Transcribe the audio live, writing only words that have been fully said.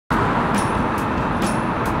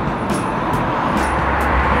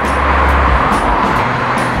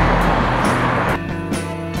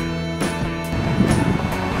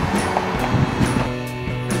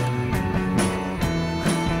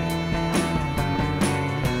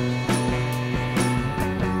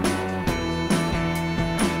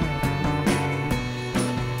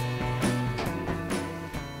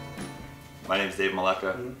Dave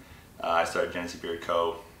Maleka. I started Genesee Beard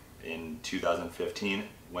Co. in 2015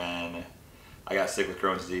 when I got sick with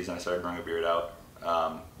Crohn's disease and I started growing a beard out.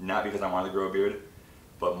 Not because I wanted to grow a beard,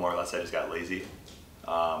 but more or less I just got lazy.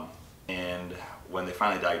 And when they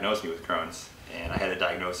finally diagnosed me with Crohn's and I had a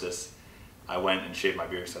diagnosis, I went and shaved my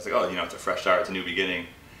beard. So I was like, oh, you know, it's a fresh start, it's a new beginning.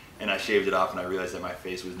 And I shaved it off and I realized that my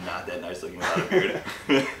face was not that nice looking without a beard.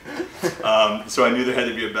 So I knew there had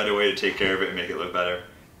to be a better way to take care of it and make it look better.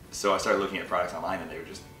 So I started looking at products online and they were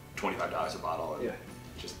just $25 a bottle and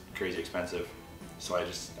just crazy expensive. So I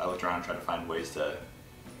looked around and tried to find ways to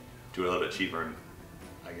do it a little bit cheaper, and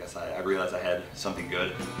I guess I realized I had something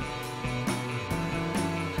good.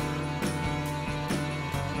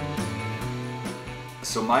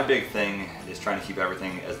 So my big thing is trying to keep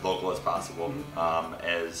everything as local as possible,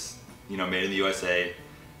 as you know, made in the USA,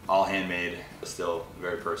 all handmade, still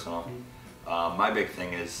very personal. My big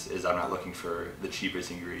thing is I'm not looking for the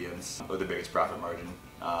cheapest ingredients or the biggest profit margin.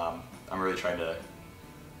 I'm really trying to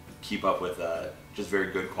keep up with just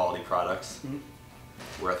very good quality products,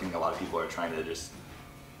 where I think a lot of people are trying to just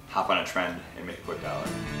hop on a trend and make a quick dollar.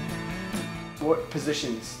 What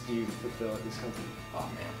positions do you fulfill at this company? Oh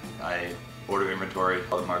man, I order inventory,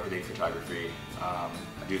 all the marketing, photography, I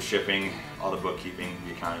do shipping, all the bookkeeping,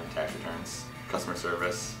 the accounting, tax returns, customer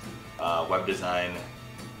service, web design,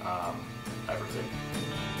 everything.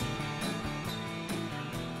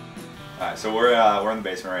 Alright, so we're in the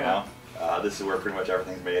basement right now. This is where pretty much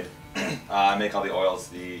everything's made. I make all the oils,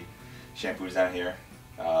 the shampoos down here.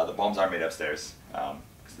 The balms are made upstairs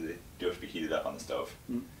because they do have to be heated up on the stove.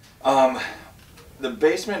 The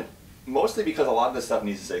basement, mostly because a lot of this stuff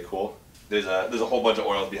needs to stay cool. There's a whole bunch of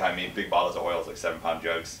oils behind me, big bottles of oils, like 7-pound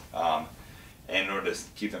jugs. And in order to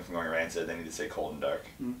keep them from going rancid, they need to stay cold and dark.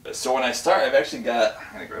 So when I start, I've actually got,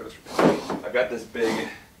 I'm gonna grab this. I've got this big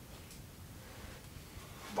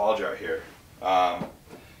ball jar here,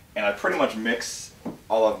 and I pretty much mix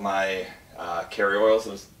all of my carry oils,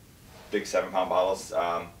 those big 7-pound bottles.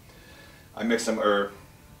 I mix them, or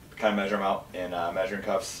kind of measure them out in measuring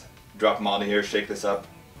cups, drop them all into here, shake this up,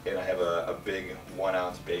 and I have a big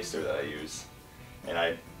 1-ounce baster that I use. And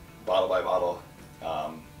I, bottle by bottle,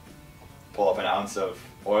 pull up an ounce of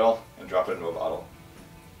oil and drop it into a bottle.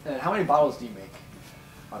 And how many bottles do you make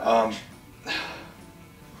on average?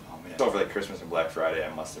 Oh man, over like Christmas and Black Friday, I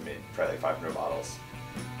must have made probably like 500 bottles.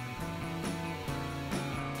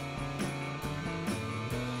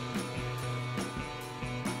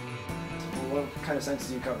 What kind of scents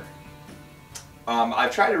do you cover? I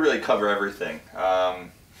try to really cover everything.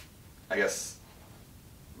 I guess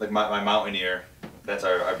like my Mountaineer, that's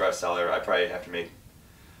our best seller. I probably have to make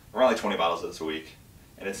around like 20 bottles of this a week.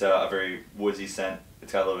 And it's a very woodsy scent.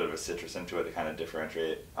 It's got a little bit of a citrus into it to kind of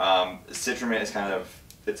differentiate. Citrumint is kind of,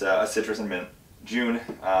 it's a citrus and mint. June,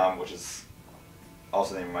 which is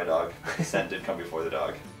also the name of my dog. The scent did come before the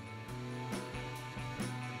dog.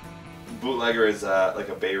 Bootlegger is like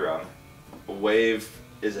a bay rum. Wave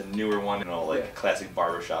is a newer one, you know, like classic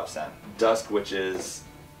barbershop scent. Dusk, which is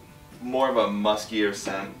more of a muskier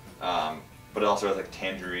scent, but it also has like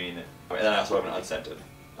tangerine. And then I also have an unscented,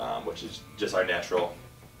 which is just our natural,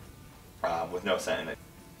 with no scent in it.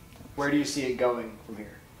 Where do you see it going from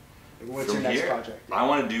here? Like, what's your next project? I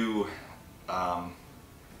want to do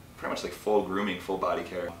pretty much like full grooming, full body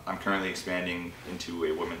care. I'm currently expanding into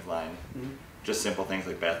a women's line. Just simple things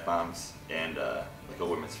like bath bombs and like a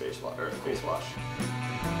women's face wash.